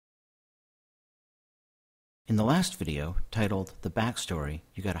In the last video, titled The Backstory,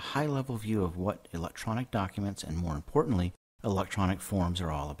 you got a high-level view of what electronic documents and, more importantly, electronic forms are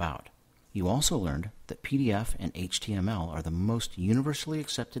all about. You also learned that PDF and HTML are the most universally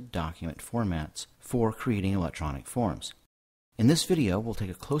accepted document formats for creating electronic forms. In this video, we'll take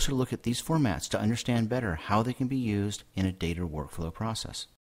a closer look at these formats to understand better how they can be used in a data workflow process.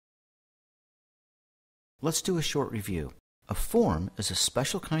 Let's do a short review. A form is a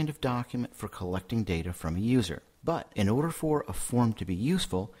special kind of document for collecting data from a user. But in order for a form to be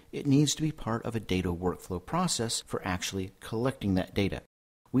useful, it needs to be part of a data workflow process for actually collecting that data.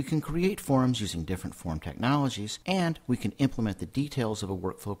 We can create forms using different form technologies, and we can implement the details of a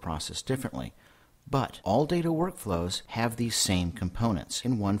workflow process differently. But all data workflows have these same components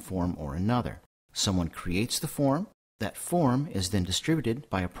in one form or another. Someone creates the form. That form is then distributed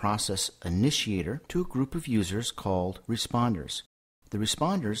by a process initiator to a group of users called responders. The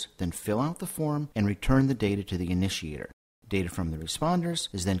responders then fill out the form and return the data to the initiator. Data from the responders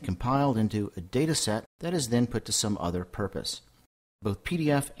is then compiled into a data set that is then put to some other purpose. Both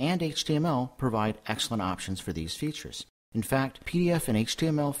PDF and HTML provide excellent options for these features. In fact, PDF and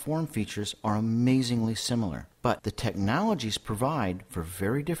HTML form features are amazingly similar, but the technologies provide for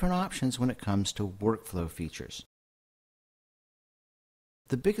very different options when it comes to workflow features.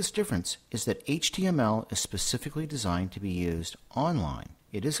 The biggest difference is that HTML is specifically designed to be used online.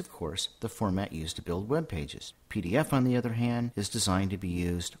 It is, of course, the format used to build web pages. PDF, on the other hand, is designed to be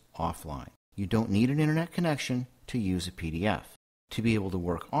used offline. You don't need an internet connection to use a PDF. To be able to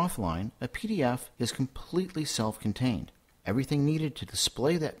work offline, a PDF is completely self-contained. Everything needed to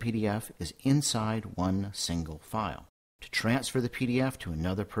display that PDF is inside one single file. To transfer the PDF to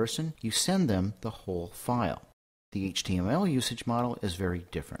another person, you send them the whole file. The HTML usage model is very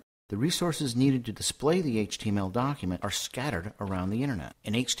different. The resources needed to display the HTML document are scattered around the internet.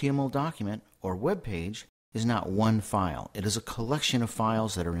 An HTML document or web page is not one file. It is a collection of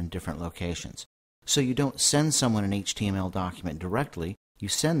files that are in different locations. So you don't send someone an HTML document directly. You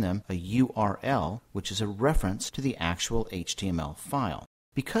send them a URL, which is a reference to the actual HTML file.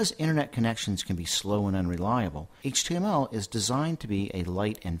 Because internet connections can be slow and unreliable, HTML is designed to be a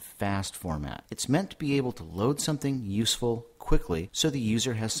light and fast format. It's meant to be able to load something useful quickly so the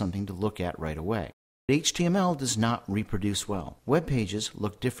user has something to look at right away. HTML does not reproduce well. Web pages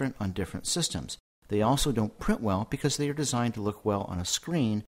look different on different systems. They also don't print well because they are designed to look well on a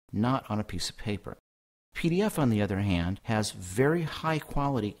screen, not on a piece of paper. PDF, on the other hand, has very high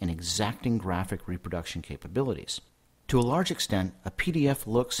quality and exacting graphic reproduction capabilities. To a large extent, a PDF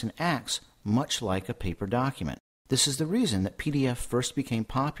looks and acts much like a paper document. This is the reason that PDF first became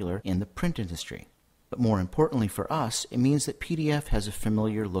popular in the print industry. But more importantly for us, it means that PDF has a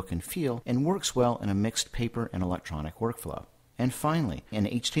familiar look and feel and works well in a mixed paper and electronic workflow. And finally, an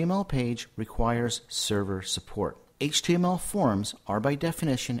HTML page requires server support. HTML forms are by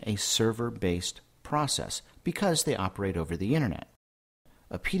definition a server-based process because they operate over the internet.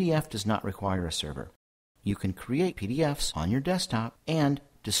 A PDF does not require a server. You can create PDFs on your desktop and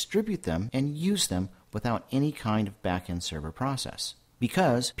distribute them and use them without any kind of back-end server process,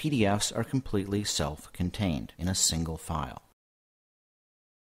 because PDFs are completely self-contained in a single file.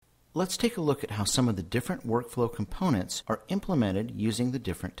 Let's take a look at how some of the different workflow components are implemented using the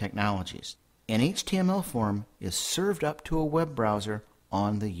different technologies. An HTML form is served up to a web browser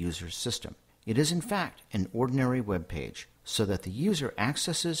on the user's system. It is in fact an ordinary web page, so that the user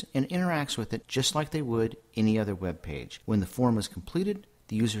accesses and interacts with it just like they would any other web page. When the form is completed,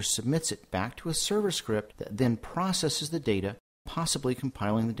 the user submits it back to a server script that then processes the data, possibly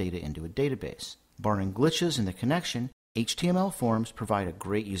compiling the data into a database. Barring glitches in the connection, HTML forms provide a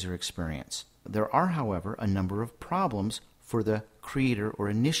great user experience. There are, however, a number of problems for the creator or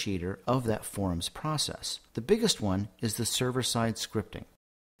initiator of that form's process. The biggest one is the server-side scripting.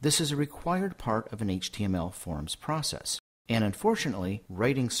 This is a required part of an HTML forms process. And unfortunately,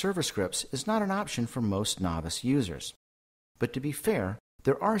 writing server scripts is not an option for most novice users. But to be fair,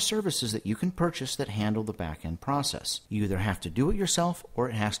 there are services that you can purchase that handle the back-end process. You either have to do it yourself or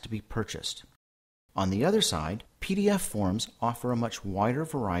it has to be purchased. On the other side, PDF forms offer a much wider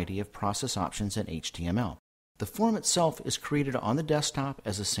variety of process options than HTML. The form itself is created on the desktop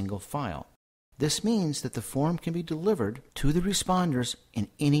as a single file. This means that the form can be delivered to the responders in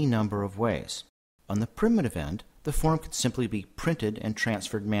any number of ways. On the primitive end, the form could simply be printed and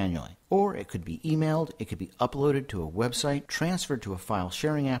transferred manually, or it could be emailed, it could be uploaded to a website, transferred to a file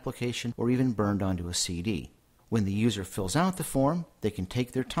sharing application, or even burned onto a CD. When the user fills out the form, they can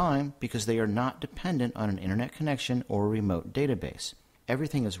take their time because they are not dependent on an internet connection or a remote database.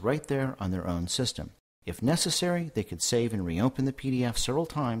 Everything is right there on their own system. If necessary, they could save and reopen the PDF several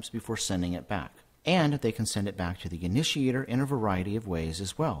times before sending it back. And they can send it back to the initiator in a variety of ways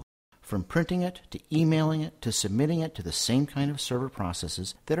as well, from printing it to emailing it to submitting it to the same kind of server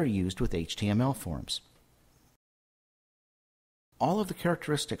processes that are used with HTML forms. All of the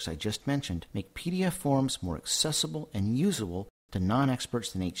characteristics I just mentioned make PDF forms more accessible and usable to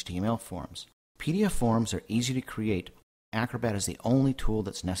non-experts than HTML forms. PDF forms are easy to create. Acrobat is the only tool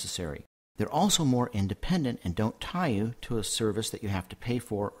that's necessary. They're also more independent and don't tie you to a service that you have to pay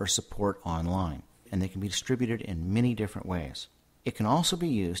for or support online, and they can be distributed in many different ways. It can also be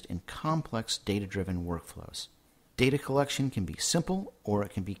used in complex data-driven workflows. Data collection can be simple or it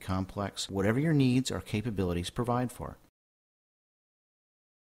can be complex, whatever your needs or capabilities provide for.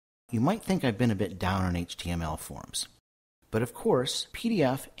 You might think I've been a bit down on HTML forms. But of course,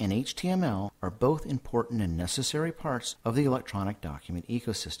 PDF and HTML are both important and necessary parts of the electronic document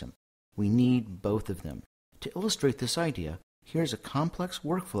ecosystem. We need both of them. To illustrate this idea, here's a complex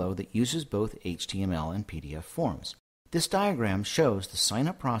workflow that uses both HTML and PDF forms. This diagram shows the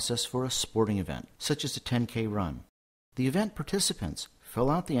sign-up process for a sporting event, such as a 10K run. The event participants fill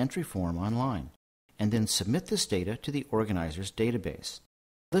out the entry form online and then submit this data to the organizer's database.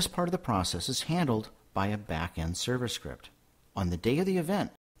 This part of the process is handled by a back-end server script. On the day of the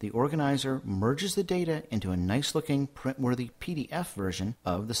event, the organizer merges the data into a nice-looking, print-worthy PDF version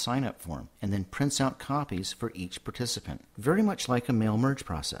of the sign-up form and then prints out copies for each participant, very much like a mail merge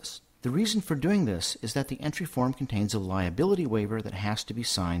process. The reason for doing this is that the entry form contains a liability waiver that has to be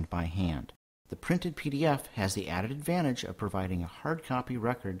signed by hand. The printed PDF has the added advantage of providing a hard copy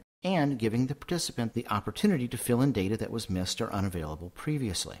record and giving the participant the opportunity to fill in data that was missed or unavailable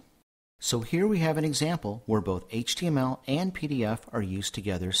previously. So here we have an example where both HTML and PDF are used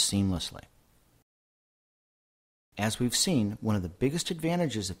together seamlessly. As we've seen, one of the biggest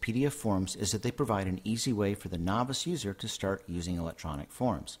advantages of PDF forms is that they provide an easy way for the novice user to start using electronic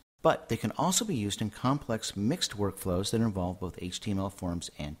forms. But they can also be used in complex mixed workflows that involve both HTML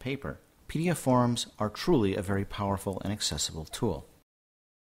forms and paper. PDF forms are truly a very powerful and accessible tool.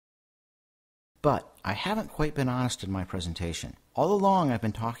 But I haven't quite been honest in my presentation. All along I've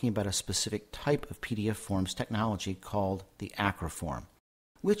been talking about a specific type of PDF forms technology called the Acroform,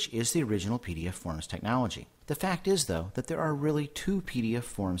 which is the original PDF forms technology. The fact is, though, that there are really two PDF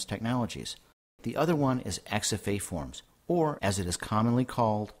forms technologies. The other one is XFA forms, or as it is commonly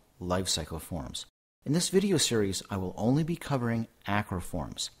called, lifecycle forms. In this video series, I will only be covering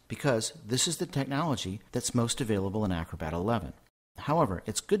Acroforms, because this is the technology that's most available in Acrobat 11. However,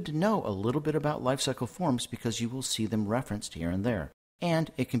 it's good to know a little bit about lifecycle forms because you will see them referenced here and there,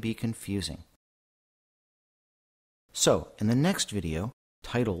 and it can be confusing. So, in the next video,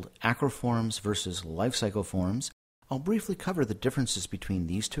 titled Acroforms versus Lifecycle Forms, I'll briefly cover the differences between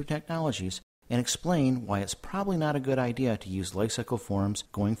these two technologies and explain why it's probably not a good idea to use lifecycle forms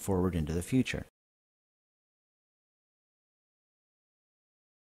going forward into the future.